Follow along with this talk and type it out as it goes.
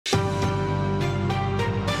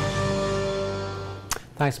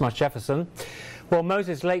Thanks so much, Jefferson. Well,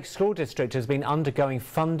 Moses Lake School District has been undergoing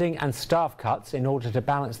funding and staff cuts in order to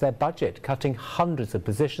balance their budget, cutting hundreds of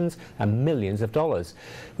positions and millions of dollars.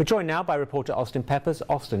 We're joined now by reporter Austin Peppers.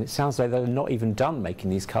 Austin, it sounds like they're not even done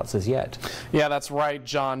making these cuts as yet. Yeah, that's right,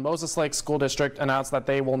 John. Moses Lake School District announced that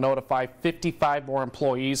they will notify 55 more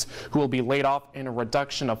employees who will be laid off in a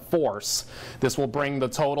reduction of force. This will bring the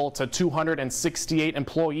total to 268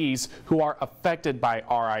 employees who are affected by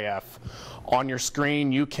RIF. On your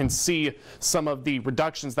screen, you can see some of the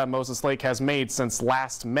reductions that Moses Lake has made since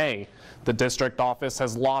last May. The district office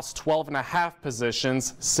has lost 12.5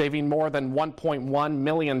 positions, saving more than $1.1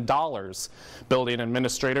 million. Building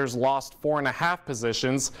administrators lost 4.5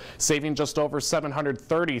 positions, saving just over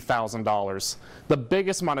 $730,000. The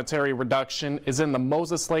biggest monetary reduction is in the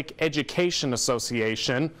Moses Lake Education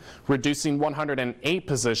Association, reducing 108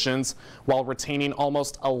 positions while retaining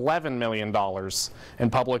almost $11 million.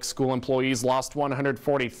 And public school employees lost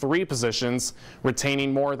 143 positions,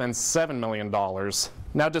 retaining more than $7 million.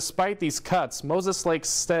 Now, despite these cuts, Moses Lake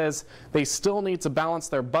says they still need to balance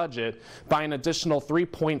their budget by an additional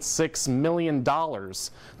 $3.6 million.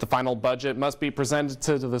 The final budget must be presented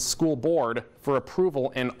to the school board for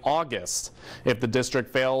approval in August. If the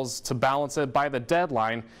district fails to balance it by the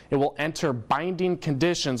deadline, it will enter binding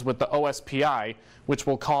conditions with the OSPI, which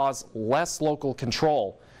will cause less local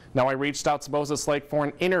control. Now, I reached out to Moses Lake for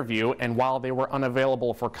an interview, and while they were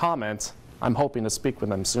unavailable for comment, I'm hoping to speak with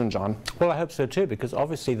them soon, John. Well, I hope so too, because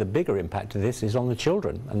obviously the bigger impact of this is on the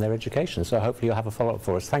children and their education. So hopefully you'll have a follow-up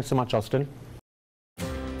for us. Thanks so much, Austin.